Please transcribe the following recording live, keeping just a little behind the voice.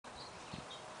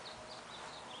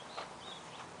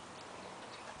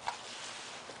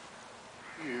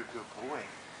Good boy.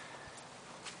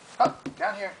 Up,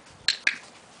 down here.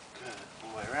 Good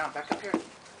boy. Around, back up here. Good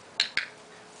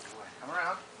boy. Come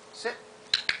around. Sit.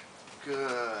 Good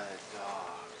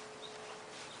dog.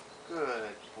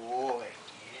 Good boy.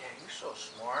 Yeah, you're so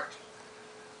smart.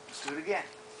 Let's do it again.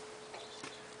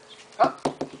 Up.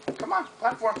 Come on,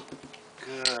 platform.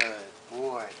 Good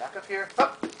boy. Back up here.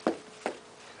 Up. Good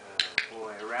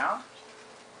boy. Around.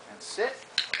 And sit.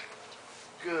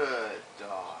 Good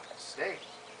dog. Stay.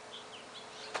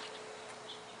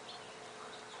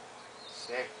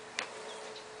 Stay.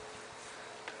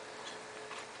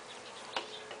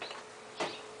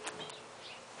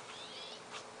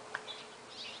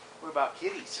 What about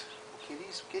kitties? Will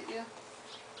kitties get you?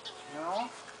 No?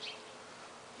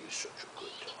 You're such a good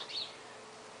doggy.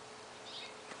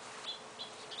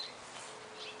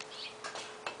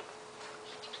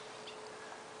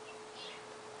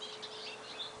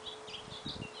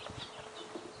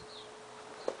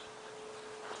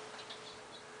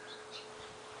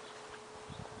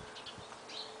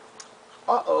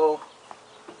 Uh-oh.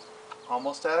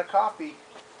 Almost out of coffee.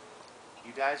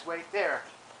 You guys wait there.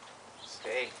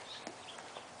 Stay.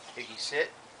 Iggy, sit.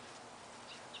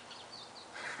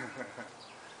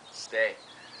 Stay.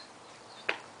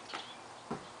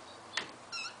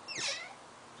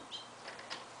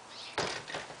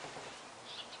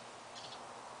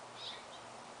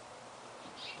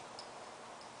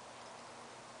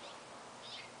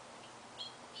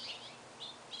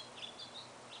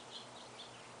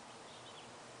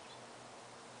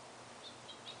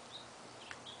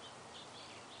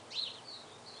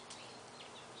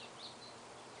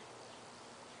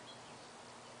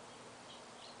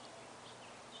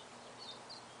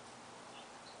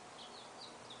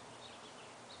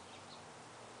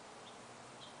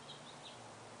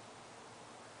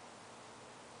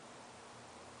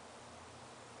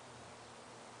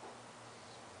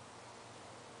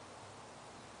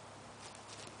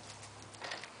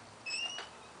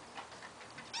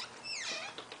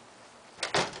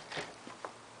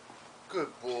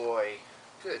 Good boy.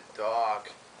 Good dog.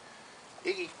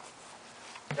 Iggy,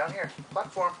 down here,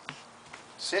 platform.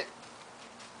 Sit.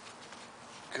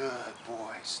 Good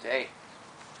boy. Stay. Okay.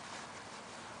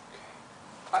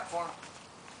 Platform.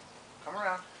 Come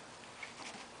around.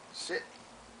 Sit.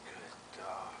 Good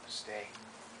dog. Stay.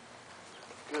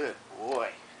 Good boy.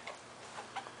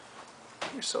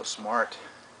 You're so smart.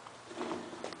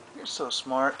 You're so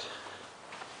smart.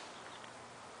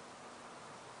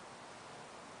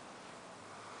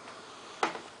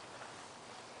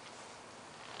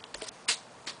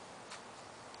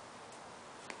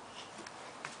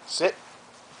 Sit.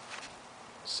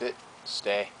 Sit.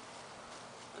 Stay.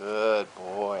 Good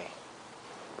boy.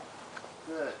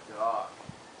 Good dog.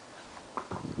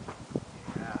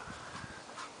 Yeah.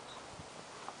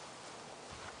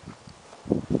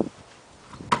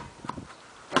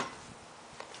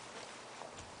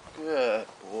 Good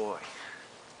boy.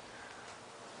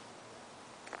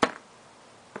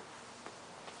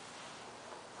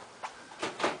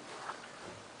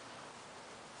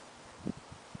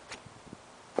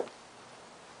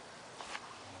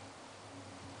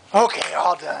 Okay,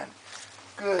 all done.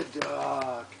 Good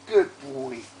dog. Good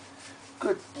boy.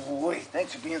 Good boy.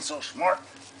 Thanks for being so smart.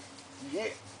 Yeah.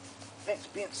 Thanks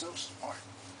for being so smart.